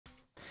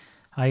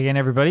Hi again,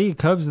 everybody.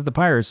 Cubs at the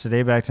Pirates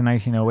today, back to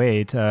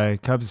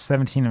 1908. Cubs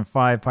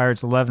 17-5,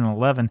 Pirates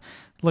 11-11.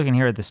 Looking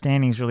here at the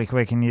standings really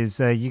quick, and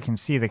you can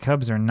see the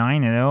Cubs are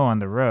 9-0 on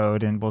the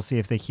road, and we'll see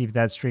if they keep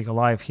that streak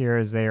alive here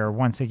as they are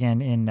once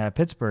again in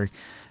Pittsburgh.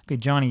 Be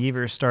Johnny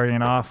Evers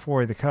starting off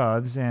for the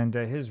Cubs, and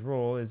his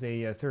role is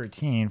a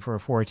 13 for a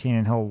 14,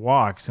 and he'll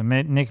walk. So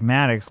Nick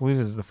Maddox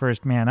loses the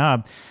first man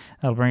up.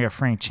 That'll bring up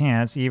Frank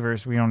Chance.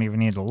 Evers, we don't even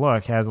need to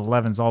look, has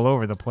 11s all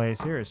over the place.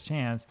 Here is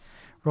Chance.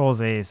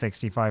 Rolls a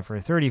 65 for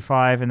a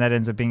 35, and that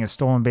ends up being a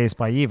stolen base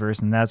by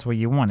Evers, and that's what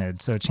you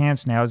wanted. So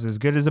Chance now is as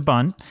good as a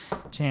bunt.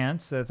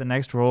 Chance at the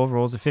next roll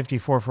rolls a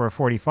 54 for a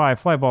 45,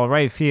 fly ball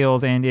right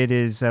field, and it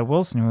is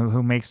Wilson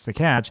who makes the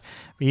catch.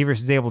 But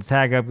Evers is able to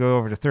tag up, go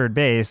over to third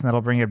base, and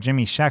that'll bring up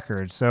Jimmy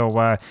Sheckard.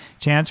 So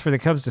chance for the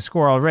Cubs to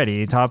score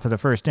already. Top of the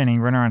first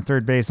inning, runner on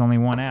third base, only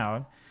one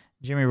out.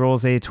 Jimmy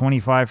rolls a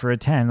 25 for a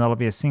 10. That'll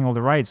be a single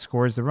to right,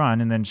 scores the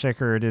run, and then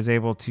Sheckard is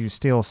able to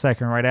steal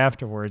second right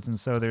afterwards. And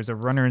so there's a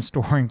runner in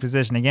scoring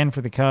position again for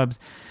the Cubs.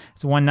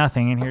 It's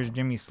 1-0, and here's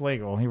Jimmy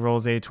Slagle. He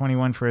rolls a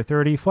 21 for a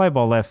 30. Fly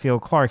ball left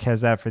field. Clark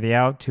has that for the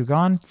out. 2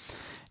 gone.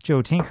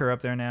 Joe Tinker up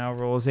there now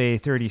rolls a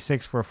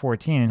 36 for a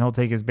 14, and he'll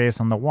take his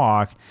base on the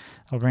walk.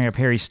 He'll bring up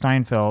Harry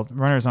Steinfeld.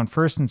 Runners on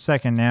first and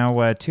second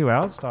now, 2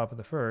 outs, top of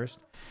the first.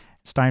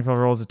 Steinfeld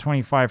rolls a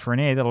 25 for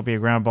an 8. That'll be a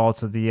ground ball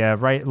to the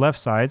left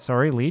side.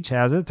 Leach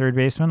has it. Third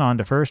baseman on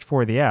to first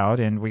for the out,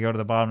 and we go to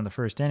the bottom of the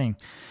first inning.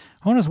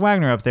 Honus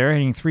Wagner up there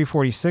hitting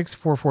 346,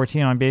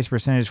 414 on base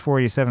percentage,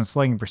 487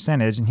 slugging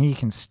percentage, and he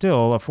can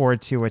still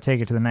afford to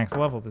take it to the next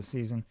level this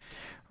season.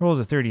 Rolls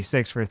a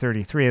 36 for a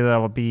 33.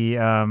 That'll be,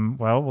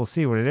 we'll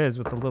see what it is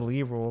with the little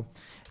E rule.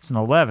 It's an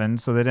 11,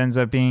 so that ends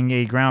up being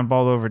a ground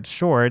ball over to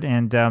short,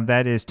 and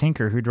that is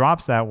Tinker who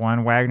drops that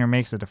one. Wagner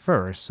makes it to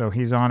first, so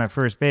he's on at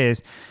first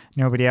base.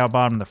 Nobody out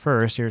bottom the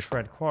first. Here's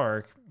Fred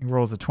Clark. He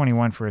rolls a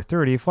 21 for a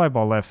 30. Fly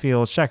ball left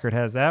field. Sheckard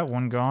has that.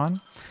 1 gone.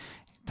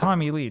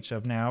 Tommy Leach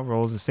up now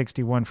rolls a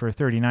 61 for a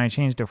 39,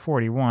 changed to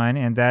 41,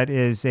 and that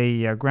is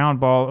a ground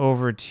ball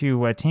over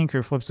to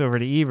Tinker, flips over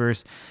to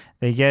Evers.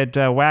 They get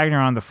Wagner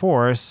on the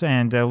force,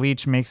 and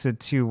Leach makes it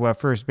to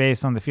first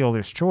base on the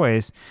fielder's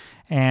choice.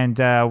 And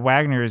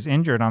Wagner is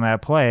injured on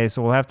that play,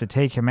 so we'll have to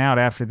take him out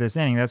after this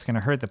inning. That's going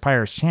to hurt the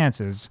Pirates'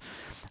 chances.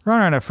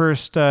 Runner on a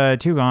first, 2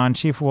 gone.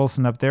 Chief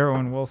Wilson up there,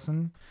 Owen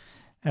Wilson.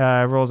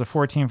 Rolls a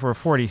 14 for a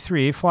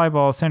 43. Fly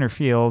ball center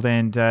field,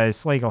 and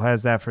Slagle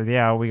has that for the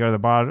out. We go to the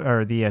bottom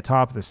or the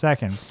top of the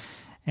second.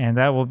 And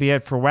that will be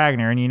it for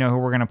Wagner. And you know who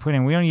we're going to put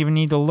in. We don't even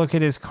need to look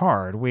at his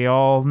card. We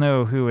all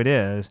know who it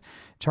is.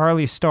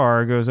 Charlie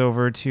Starr goes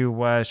over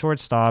to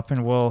shortstop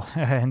and will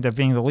end up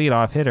being the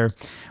leadoff hitter.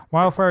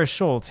 Wildfire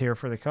Schultz here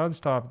for the Cubs,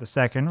 top of the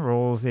second,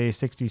 rolls a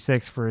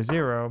 66 for a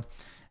 0.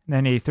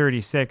 Then a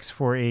 36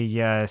 for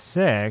a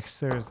 6.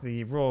 There's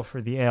the roll for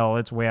the L.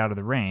 It's way out of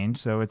the range,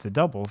 so it's a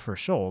double for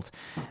Schultz.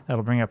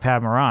 That'll bring up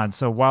Pat Moran.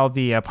 So while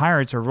the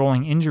Pirates are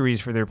rolling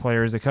injuries for their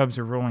players, the Cubs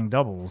are rolling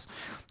doubles.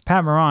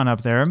 Pat Moran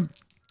up there,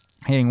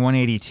 hitting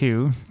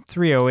 182,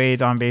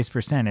 308 on base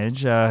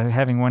percentage,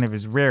 having one of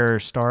his rarer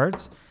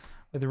starts.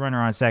 With the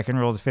runner on second,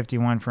 rolls a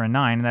 51 for a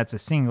 9, and that's a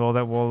single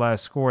that will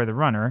score the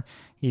runner.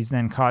 He's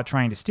then caught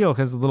trying to steal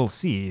because of the little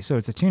C. So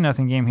it's a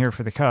 2-0 game here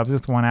for the Cubs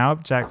with 1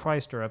 out. Jack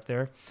Feister up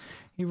there.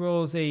 He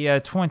rolls a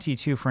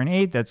 22 for an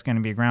 8. That's going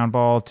to be a ground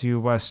ball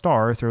to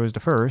Starr. Throws to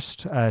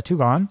first. 2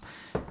 gone.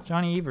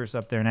 Johnny Evers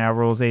up there now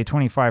rolls a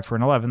 25 for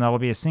an 11. That'll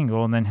be a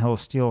single, and then he'll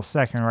steal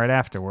second right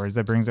afterwards.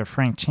 That brings up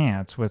Frank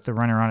Chance with the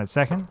runner on at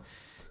second.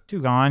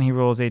 2 gone. He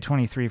rolls a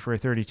 23 for a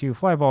 32.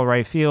 Fly ball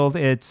right field.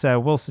 It's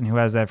Wilson who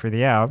has that for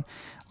the out.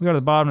 We go to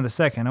the bottom of the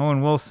second.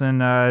 Owen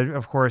Wilson,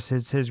 of course,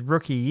 it's his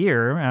rookie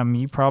year.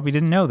 You probably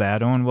didn't know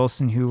that. Owen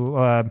Wilson, who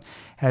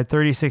had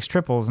 36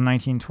 triples in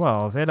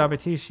 1912. Ed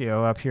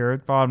Abaticio up here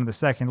at bottom of the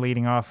second,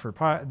 leading off for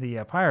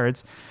the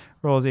Pirates.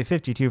 Rolls a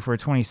 52 for a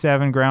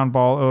 27. Ground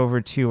ball over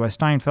to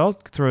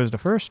Steinfeld. Throws to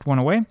first. 1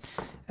 away.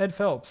 Ed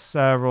Phelps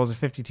rolls a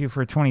 52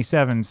 for a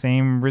 27.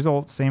 Same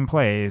result, same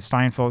play.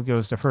 Steinfeld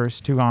goes to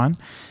first. 2 gone.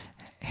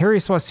 Harry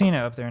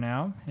Swasina up there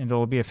now, and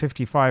it'll be a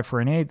 55 for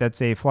an 8.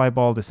 That's a fly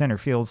ball to center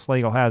field.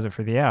 Slagle has it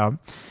for the out.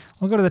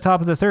 We'll go to the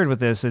top of the third with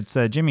this. It's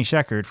Jimmy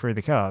Sheckard for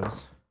the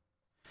Cubs.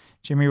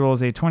 Jimmy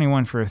rolls a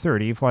 21 for a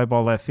 30. Fly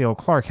ball left field.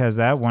 Clark has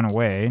that. 1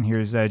 away, and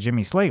here's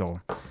Jimmy Slagle.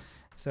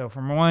 So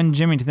from one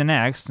Jimmy to the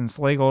next, and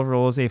Slagle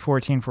rolls a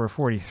 14 for a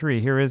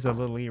 43. Here is a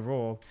little E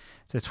roll.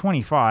 It's a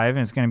 25,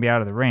 and it's going to be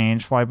out of the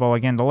range. Fly ball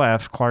again to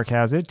left. Clark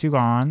has it. 2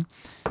 gone.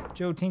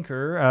 Joe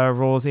Tinker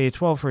rolls a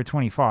 12 for a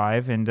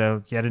 25, and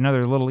yet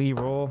another little E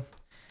roll.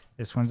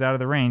 This one's out of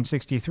the range,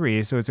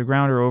 63, so it's a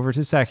grounder over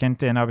to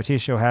second, and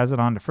Abaticio has it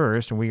on to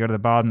first, and we go to the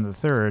bottom of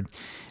the third.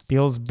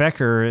 Beals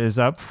Becker is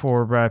up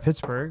for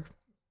Pittsburgh.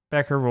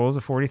 Becker rolls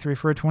a 43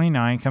 for a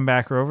 29. Come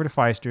back over to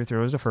Feister,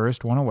 throws to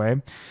first, 1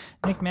 away.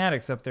 Nick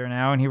Maddox up there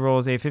now, and he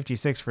rolls a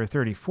 56 for a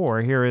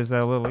 34. Here is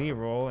that little E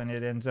roll, and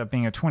it ends up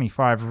being a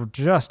 25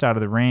 just out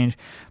of the range.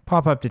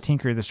 Pop up to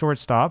Tinker, the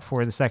shortstop,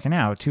 for the second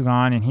out. 2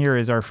 gone, and here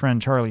is our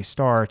friend Charlie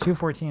Starr,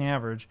 214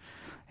 average.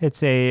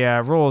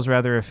 rolls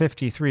rather a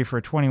 53 for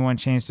a 21,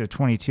 changed to a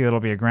 22. It'll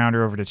be a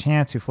grounder over to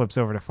Chance, who flips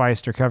over to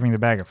Feister, covering the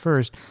bag at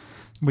first.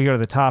 We go to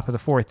the top of the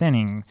 4th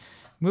inning.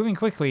 Moving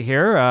quickly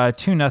here,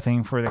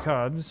 2-0 for the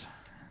Cubs.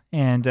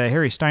 And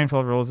Harry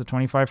Steinfeld rolls a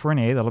 25 for an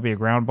 8. That'll be a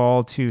ground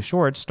ball to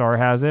short. Starr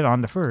has it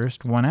on the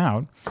first, 1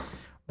 out.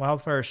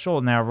 Wildfire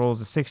Schultz now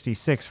rolls a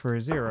 66 for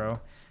a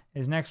 0.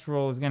 His next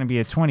roll is going to be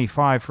a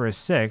 25 for a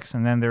 6.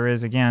 And then there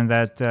is, again,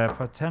 that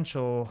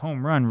potential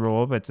home run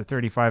rule, but it's a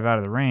 35 out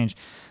of the range.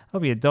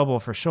 That'll be a double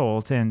for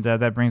Schultz, and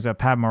that brings up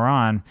Pat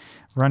Moran.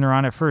 Runner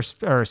on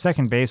at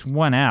second base,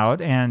 1 out.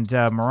 And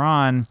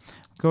Moran,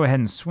 go ahead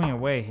and swing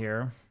away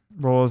here.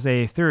 Rolls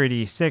a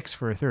 36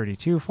 for a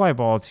 32. Fly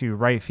ball to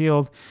right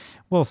field.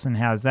 Wilson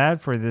has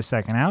that for the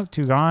second out.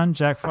 2 gone.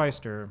 Jack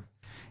Feister.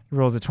 He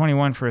rolls a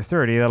 21 for a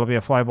 30. That'll be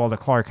a fly ball to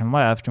Clark and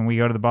left, and we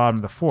go to the bottom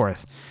of the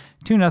 4th.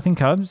 2-0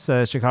 Cubs.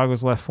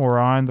 Chicago's left 4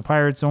 on. The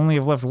Pirates only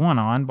have left 1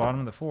 on, bottom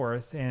of the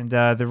 4th. And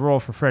the roll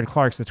for Fred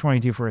Clark's a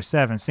 22 for a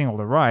 7, single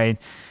to right.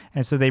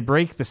 And so they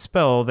break the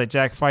spell that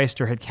Jack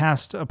Feister had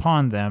cast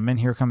upon them. And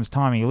here comes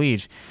Tommy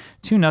Leach.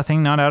 2-0,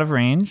 not out of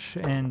range.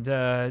 And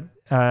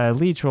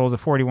Leach rolls a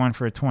 41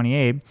 for a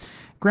 28.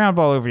 Ground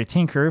ball over to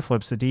Tinker,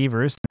 flips to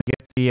Devers.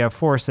 Get the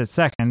force at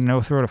second, no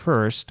throw to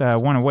first.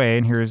 1 away,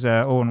 and here's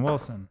Owen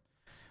Wilson.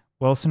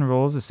 Wilson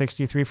rolls a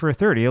 63 for a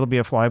 30. It'll be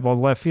a fly ball to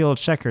left field.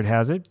 Sheckard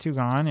has it. 2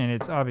 gone, and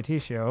it's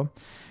Abaticio.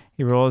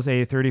 He rolls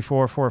a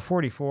 34 for a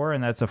 44,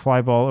 and that's a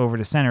fly ball over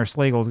to center.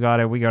 Slagle's got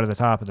it. We go to the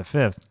top of the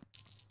 5th.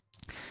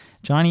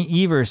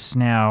 Johnny Evers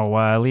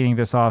now leading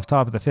this off,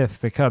 top of the 5th.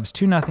 The Cubs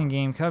 2-0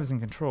 game. Cubs in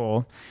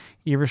control.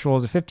 Evers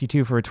rolls a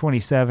 52 for a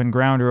 27.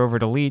 Grounder over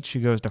to Leach, who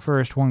goes to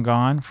first. 1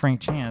 gone. Frank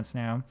Chance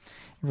now.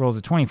 He rolls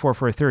a 24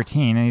 for a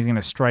 13, and he's going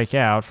to strike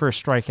out.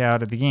 First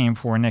strikeout of the game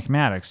for Nick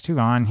Maddox. 2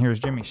 gone. Here's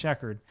Jimmy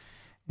Sheckard.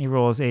 He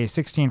rolls a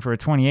 16 for a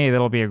 28.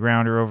 That'll be a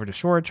grounder over to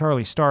short.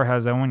 Charlie Starr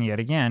has that one yet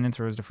again and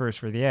throws to first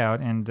for the out.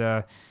 And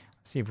let's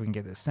see if we can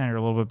get this center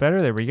a little bit better.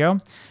 There we go.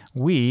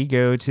 We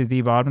go to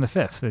the bottom of the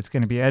 5th. It's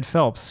going to be Ed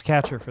Phelps,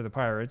 catcher for the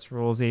Pirates.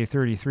 Rolls a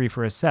 33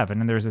 for a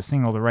 7, and there's a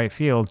single to right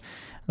field.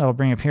 That'll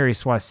bring up Harry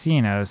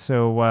Swasina.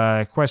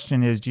 So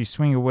question is, do you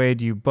swing away?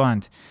 Do you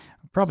bunt?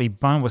 Probably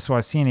bunt with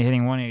Swasina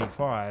hitting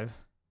 185.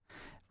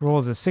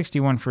 Rolls a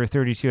 61 for a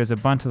 32 as a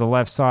bunt to the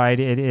left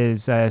side. It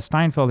is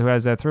Steinfeld who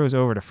has that, throws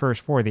over to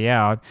first for the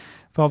out.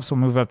 Phelps will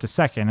move up to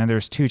second, and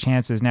there's 2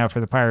 chances now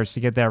for the Pirates to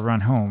get that run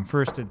home.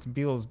 First, it's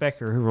Beals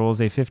Becker, who rolls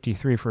a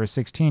 53 for a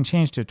 16,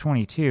 changed to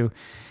 22.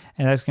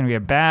 And that's going to be a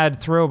bad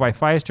throw by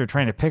Feister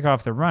trying to pick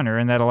off the runner,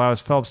 and that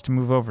allows Phelps to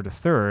move over to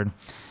third.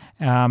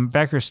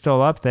 Becker's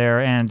still up there,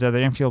 and the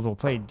infield will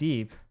play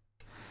deep.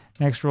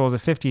 Next roll is a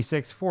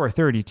 56 for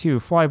 32.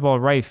 Fly ball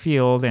right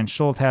field, and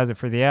Schultz has it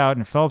for the out,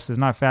 and Phelps is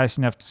not fast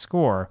enough to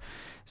score.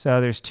 So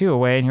there's 2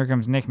 away, and here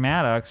comes Nick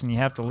Maddox, and you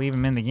have to leave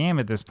him in the game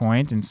at this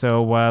point. And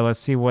so let's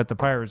see what the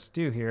Pirates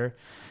do here.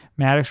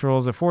 Maddox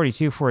rolls a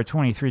 42 for a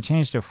 23,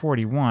 changed to a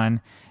 41.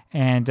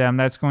 And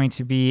that's going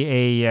to be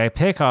a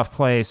pickoff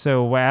play.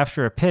 So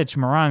after a pitch,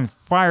 Moran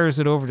fires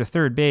it over to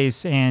third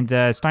base, and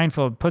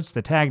Steinfeld puts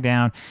the tag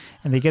down,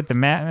 and they get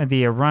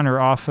the runner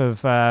off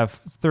of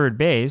third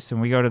base, and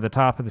we go to the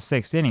top of the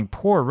 6th inning.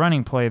 Poor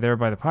running play there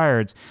by the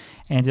Pirates,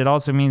 and it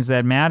also means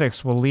that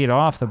Maddox will lead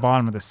off the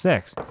bottom of the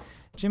 6th.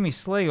 Jimmy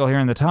Slagle here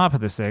in the top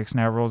of the 6th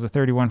now rolls a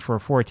 31 for a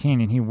 14,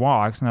 and he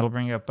walks, and that'll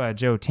bring up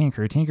Joe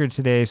Tinker. Tinker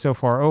today so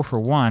far 0 for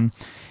 1,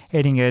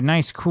 hitting a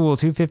nice cool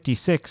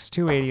 256,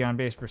 280 on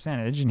base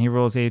percentage, and he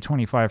rolls a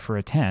 25 for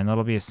a 10.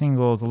 That'll be a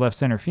single to left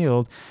center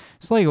field.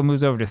 Slagle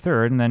moves over to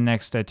third, and then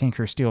next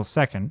Tinker steals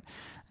second.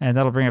 And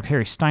that'll bring up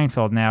Harry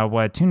Steinfeld now.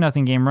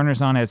 2-0 game,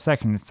 runners on at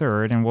second and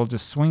third, and we'll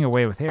just swing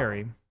away with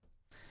Harry.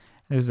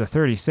 This is a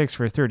 36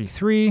 for a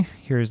 33.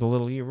 Here's the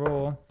little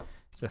E-roll.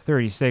 It's a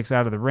 36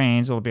 out of the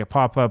range. It'll be a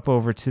pop-up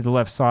over to the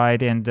left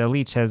side, and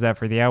Leach has that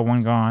for the out,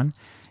 1 gone.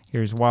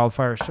 Here's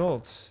Wildfire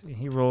Schultz.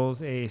 He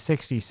rolls a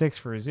 66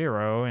 for a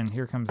 0, and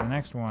here comes the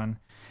next one.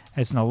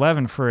 It's an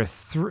 11 for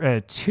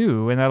a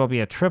 2, and that'll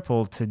be a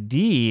triple to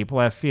deep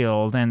left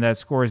field, and that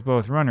scores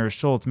both runners.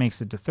 Schultz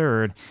makes it to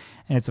third,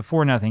 and it's a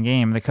 4-0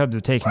 game. The Cubs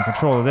have taken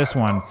control of this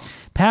one.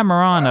 Pat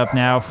Moran up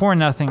now,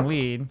 4-0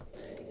 lead,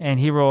 and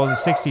he rolls a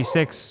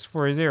 66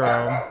 for a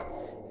 0.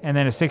 And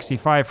then a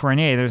 65 for an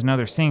 8. There's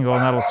another single,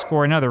 and that'll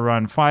score another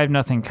run.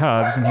 5-0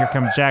 Cubs, and here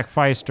comes Jack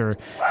Feister.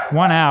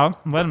 1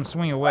 out. Let him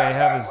swing away,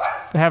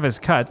 have his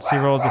cuts. He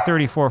rolls a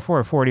 34 for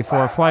a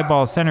 44. Fly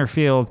ball center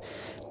field.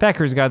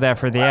 Becker's got that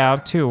for the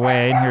out. 2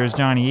 away, and here's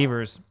Johnny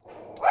Evers.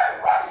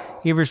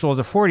 Evers rolls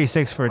a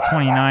 46 for a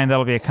 29.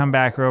 That'll be a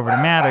comebacker over to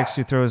Maddox,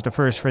 who throws to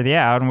first for the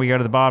out, and we go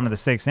to the bottom of the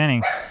 6th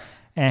inning.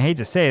 And I hate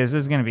to say this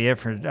is going to be it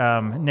for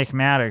Nick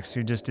Maddox,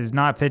 who just is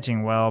not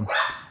pitching well.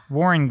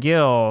 Warren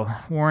Gill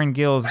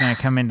is going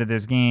to come into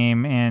this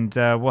game, and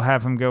we'll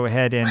have him go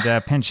ahead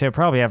and pinch hit.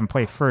 Probably have him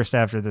play first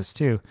after this,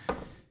 too.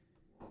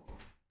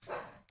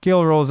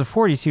 Gil rolls a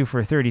 42 for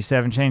a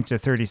 37, change to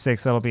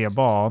 36, that'll be a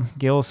ball.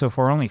 Gil, so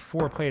far, only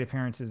 4 plate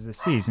appearances this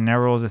season. Now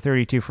rolls a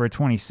 32 for a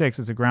 26.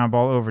 It's a ground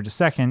ball over to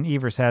second.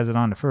 Evers has it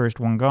on to first,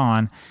 one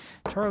gone.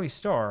 Charlie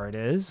Starr it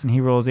is, and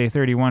he rolls a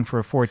 31 for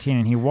a 14,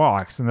 and he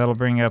walks, and that'll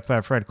bring up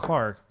Fred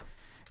Clark.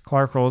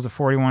 Clark rolls a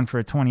 41 for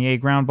a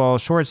 28. Ground ball,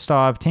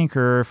 shortstop.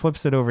 Tinker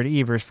flips it over to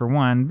Evers for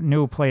 1.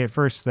 No play at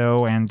first,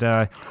 though, and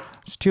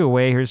it's 2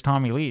 away. Here's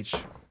Tommy Leach.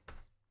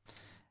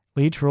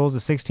 Leach rolls a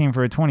 16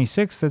 for a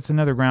 26. That's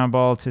another ground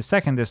ball to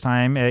second this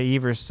time.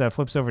 Evers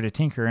flips over to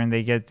Tinker, and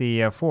they get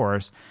the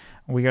force.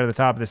 We go to the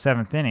top of the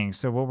 7th inning.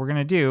 So what we're going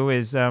to do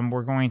is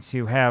we're going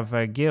to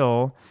have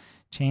Gil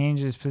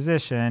change his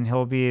position.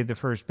 He'll be the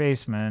first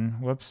baseman.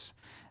 Whoops.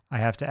 I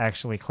have to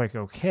actually click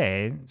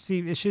OK. See,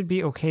 it should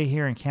be OK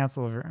here and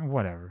cancel over.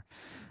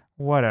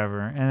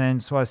 Whatever. And then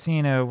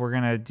Swasina, we're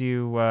going to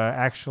do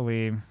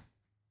actually...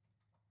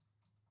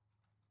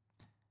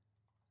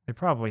 They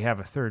probably have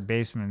a third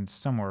baseman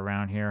somewhere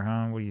around here,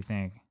 huh? What do you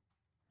think?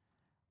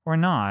 Or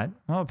not?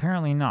 Well,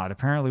 apparently not.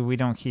 Apparently we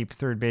don't keep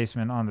third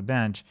baseman on the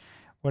bench.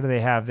 What do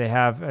they have? They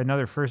have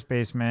another first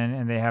baseman,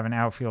 and they have an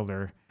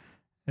outfielder.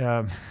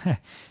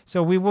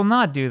 So we will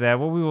not do that.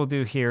 What we will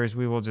do here is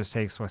we will just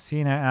take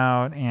Swasina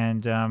out,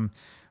 and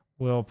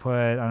we'll put,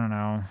 I don't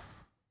know,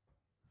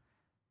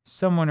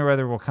 someone or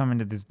other will come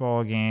into this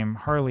ball game.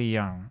 Harley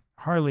Young.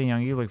 Harley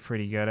Young, you look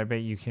pretty good. I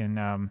bet you can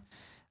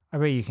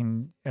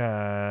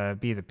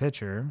be the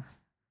pitcher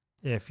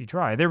if you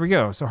try. There we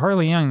go. So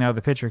Harley Young, now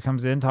the pitcher,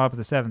 comes in, top of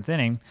the 7th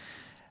inning.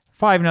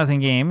 5-0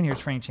 game, and here's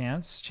Frank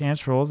Chance.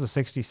 Chance rolls a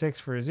 66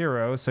 for a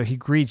 0, so he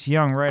greets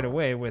Young right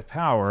away with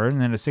power,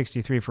 and then a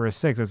 63 for a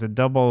 6. That's a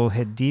double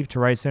hit deep to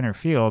right center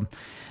field.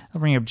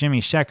 I'll bring up Jimmy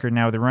Sheckard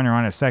now with the runner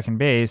on at second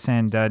base,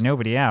 and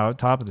nobody out,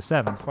 top of the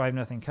 7th,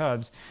 5-0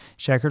 Cubs.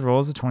 Sheckard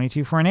rolls a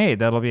 22 for an 8.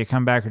 That'll be a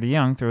comebacker to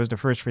Young, throws to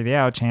first for the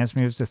out. Chance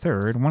moves to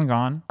third, one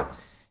gone.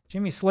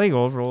 Jimmy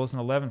Slagle rolls an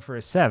 11 for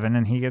a 7,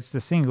 and he gets the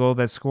single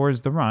that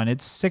scores the run.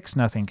 It's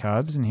 6-0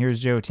 Cubs, and here's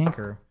Joe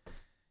Tinker.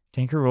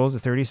 Tinker rolls a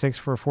 36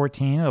 for a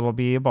 14. It'll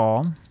be a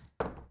ball.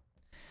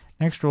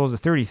 Next roll is a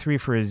 33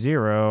 for a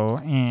 0,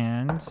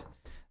 and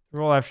the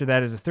roll after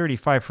that is a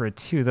 35 for a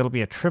 2. That'll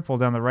be a triple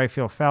down the right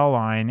field foul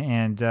line,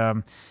 and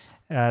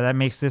that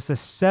makes this a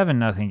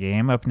 7-0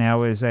 game. Up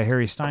now is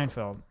Harry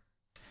Steinfeld.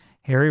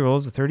 Harry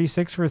rolls a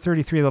 36 for a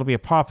 33. That'll be a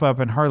pop-up,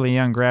 and Harley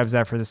Young grabs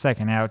that for the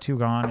second out. 2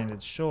 gone, and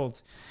it's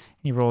Schultz.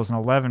 He rolls an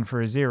 11 for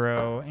a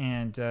 0,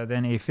 and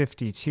then a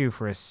 52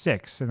 for a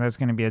 6. And that's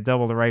going to be a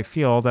double to right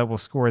field that will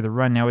score the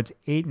run. Now it's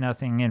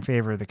 8-0 in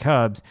favor of the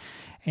Cubs.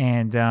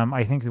 And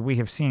I think that we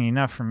have seen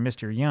enough from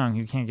Mr. Young,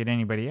 who can't get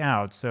anybody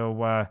out.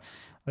 So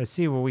let's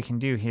see what we can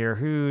do here.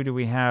 Who do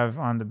we have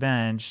on the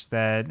bench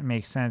that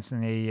makes sense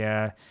in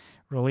a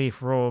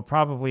relief role?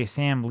 Probably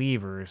Sam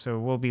Lever. So it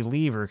will be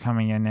Lever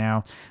coming in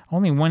now.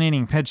 Only 1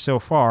 inning pitch so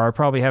far. I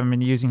probably haven't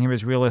been using him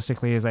as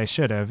realistically as I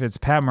should have. It's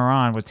Pat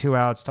Moran with 2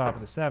 outs, top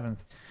of the 7th.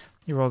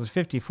 He rolls a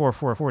 54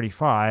 for a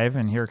 45,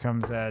 and here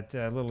comes that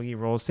little E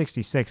roll.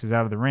 66 is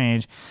out of the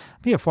range.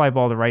 Be a fly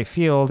ball to right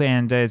field,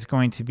 and it's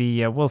going to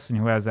be Wilson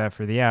who has that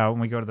for the out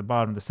when we go to the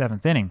bottom of the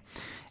 7th inning.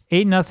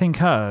 8-0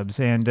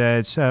 Cubs, and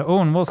it's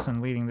Owen Wilson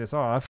leading this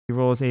off. He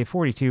rolls a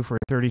 42 for a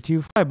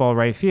 32, fly ball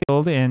right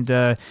field,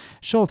 and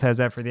Schultz has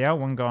that for the out,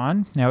 1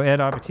 gone. Now Ed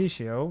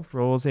Apaticio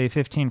rolls a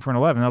 15 for an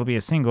 11. That'll be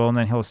a single, and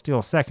then he'll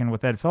steal second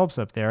with Ed Phelps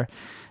up there.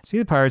 See,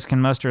 the Pirates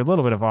can muster a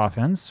little bit of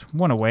offense.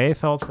 1 away,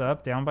 Phelps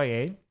up, down by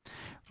 8.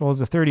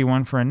 Rolls a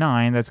 31 for a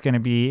 9. That's going to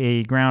be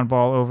a ground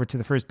ball over to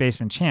the first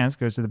baseman. Chance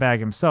goes to the bag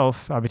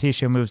himself.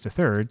 Apaticio moves to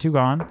third, 2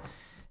 gone.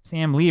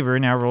 Sam Lever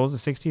now rolls a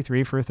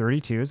 63 for a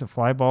 32. It's a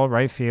fly ball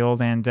right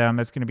field, and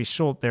that's going to be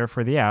Schultz there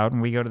for the out,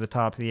 and we go to the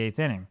top of the 8th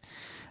inning.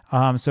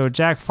 So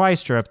Jack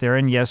Feister up there,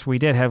 and yes, we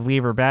did have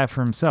Lever bat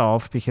for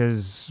himself,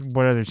 because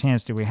what other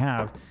chance do we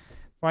have?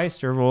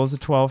 Feister rolls a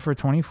 12 for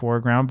 24.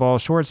 Ground ball,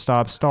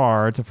 shortstop,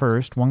 Star to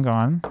first, 1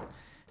 gone.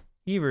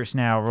 Evers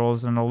now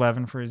rolls an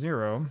 11 for a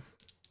 0.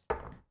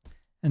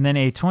 And then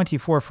a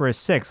 24 for a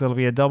 6. That'll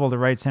be a double to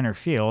right center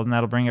field, and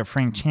that'll bring up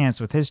Frank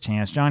Chance with his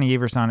chance. Johnny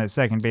Everson at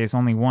second base,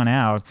 only 1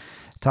 out.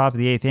 Top of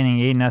the 8th inning,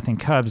 8-0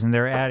 Cubs, and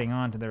they're adding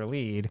on to their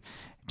lead.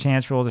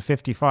 Chance rolls a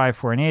 55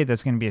 for an 8.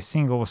 That's going to be a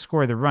single. Will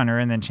score the runner,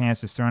 and then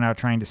Chance is thrown out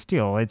trying to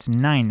steal. It's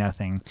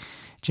 9-0.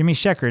 Jimmy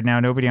Sheckard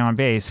now nobody on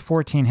base.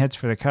 14 hits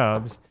for the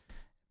Cubs.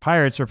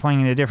 Pirates are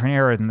playing in a different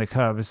era than the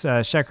Cubs.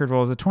 Sheckard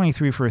rolls a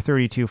 23 for a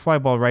 32. Fly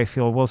ball right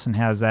field. Wilson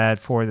has that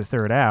for the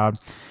third out.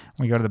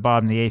 We go to the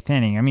bottom of the 8th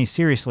inning. I mean,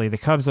 seriously, the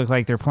Cubs look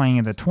like they're playing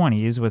in the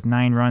 20s with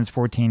 9 runs,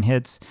 14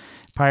 hits.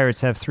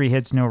 Pirates have 3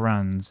 hits, no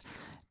runs.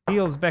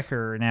 Beals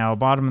Becker now,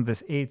 bottom of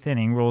this 8th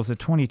inning, rolls a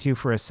 22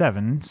 for a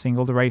 7.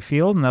 Single to right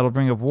field, and that'll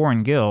bring up Warren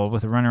Gill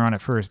with a runner on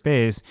at first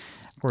base.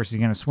 Of course, he's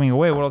going to swing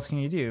away. What else can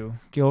you do?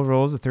 Gill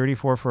rolls a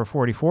 34 for a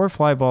 44.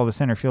 Fly ball to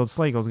center field.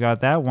 Slagle's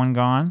got that. 1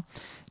 gone.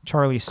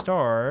 Charlie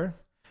Starr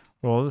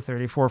rolls a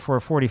 34 for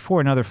a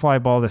 44. Another fly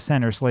ball to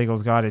center.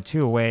 Slagle's got it,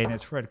 2 away. And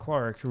it's Fred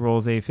Clark who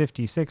rolls a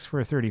 56 for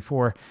a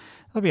 34.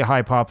 That'll be a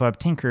high pop-up.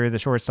 Tinker, the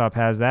shortstop,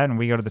 has that. And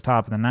we go to the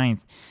top of the 9th.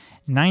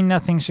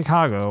 9-0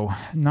 Chicago.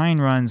 9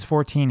 runs,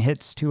 14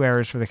 hits, 2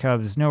 errors for the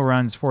Cubs. No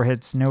runs, 4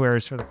 hits, no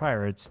errors for the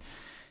Pirates.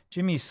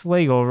 Jimmy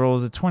Slagle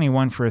rolls a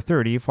 21 for a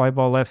 30. Fly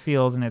ball left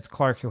field, and it's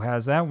Clark who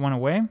has that. 1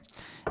 away.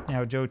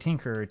 Now Joe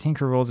Tinker.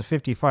 Tinker rolls a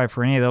 55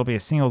 for an A. That'll be a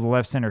single to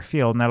left center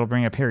field, and that'll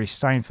bring up Harry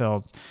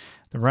Steinfeld.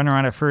 The runner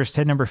on at first,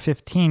 hit number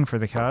 15 for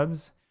the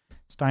Cubs.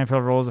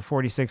 Steinfeld rolls a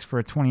 46 for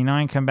a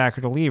 29.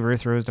 Comebacker to Lever,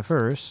 throws to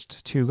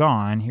first. 2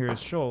 gone.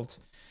 Here's Schultz.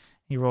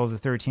 He rolls a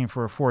 13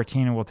 for a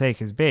 14 and will take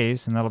his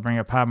base, and that'll bring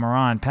up Pat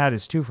Moran. Pat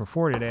is 2 for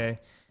 4 today.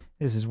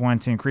 This is one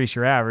to increase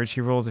your average.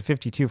 He rolls a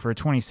 52 for a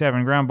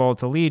 27. Ground ball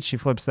to Leach. He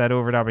flips that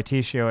over to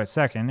Abaticio at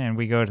second, and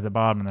we go to the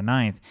bottom of the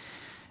 9th.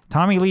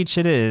 Tommy Leach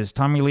it is.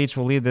 Tommy Leach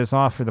will lead this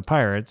off for the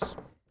Pirates.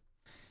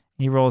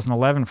 He rolls an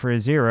 11 for a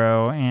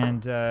 0,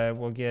 and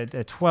we'll get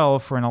a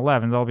 12 for an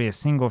 11. That'll be a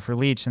single for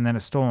Leach and then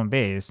a stolen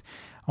base.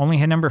 Only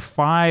hit number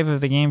 5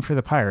 of the game for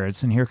the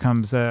Pirates, and here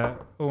comes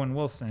Owen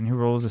Wilson, who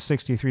rolls a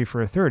 63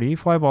 for a 30.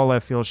 Fly ball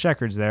left field,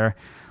 Sheckard's there.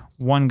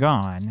 1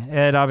 gone.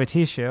 Ed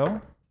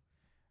Abaticio,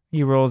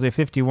 he rolls a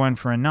 51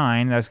 for a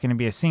 9. That's going to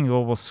be a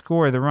single. We'll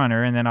score the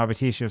runner, and then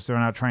Abaticio's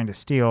thrown out trying to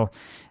steal.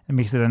 It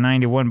makes it a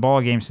 9-1 ball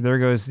game, so there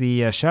goes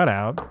the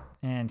shutout.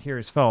 And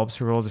here's Phelps,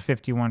 who rolls a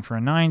 51 for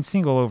a 9,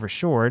 single over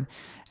short,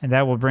 and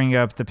that will bring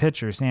up the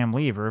pitcher, Sam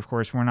Lever. Of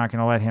course, we're not going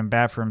to let him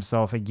bat for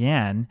himself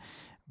again.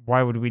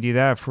 Why would we do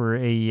that for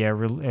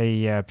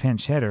a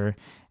pinch hitter?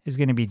 It's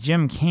going to be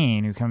Jim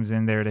Kane who comes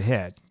in there to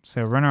hit.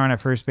 So runner on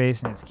at first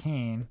base, and it's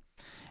Kane.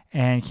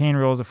 And Kane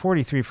rolls a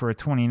 43 for a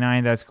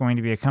 29. That's going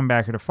to be a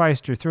comebacker to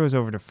Feister, throws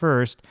over to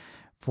first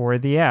for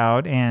the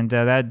out, and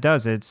that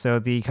does it. So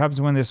the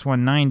Cubs win this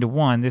one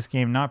 9-1. This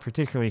game not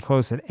particularly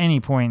close at any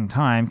point in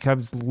time.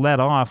 Cubs led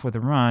off with a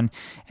run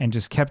and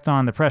just kept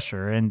on the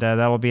pressure, and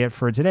that'll be it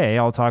for today.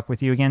 I'll talk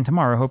with you again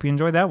tomorrow. Hope you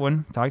enjoyed that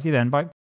one. Talk to you then. Bye.